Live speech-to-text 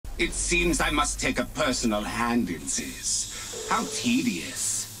It seems I must take a personal hand in this. How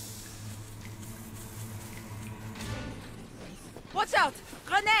tedious. Watch out!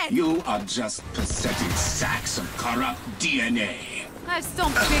 Grenade! You are just pathetic sacks of corrupt DNA. I've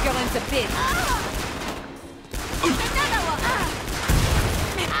stomped bigger into bits. Another one!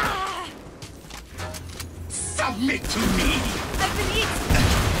 Submit to me! I've been eaten!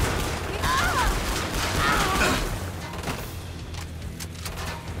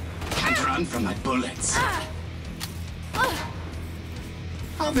 Can't run from my bullets.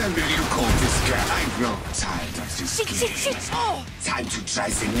 How then will you call this girl? I grow tired of this game. Time to try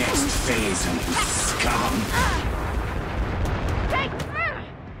the next phase on you scum.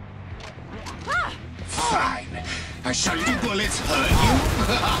 Fine. I shall do bullets hurt you.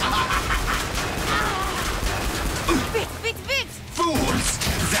 Vite! Fools!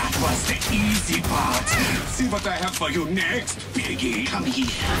 That was the easy part. See what I have for you next, piggy. Come here.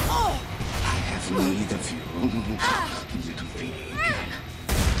 I have need of you, little pig.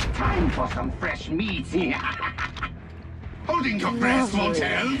 Time for some fresh meat here. Holding your breath won't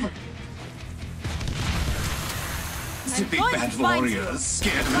help. The big bad warrior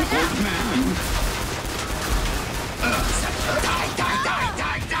scared of an old man. Die!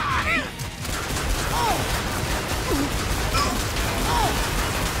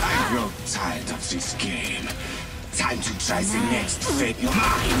 I grow tired of this game. Time to try the next fate.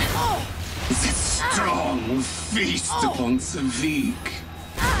 Mine! The strong feast upon the weak.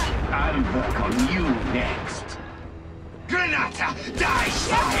 I'll work on you next. Granata! Die,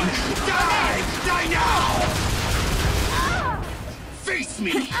 Stein! Die! Die now! Face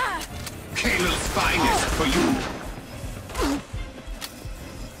me! Kalo's finest for you!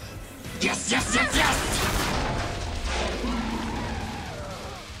 Yes!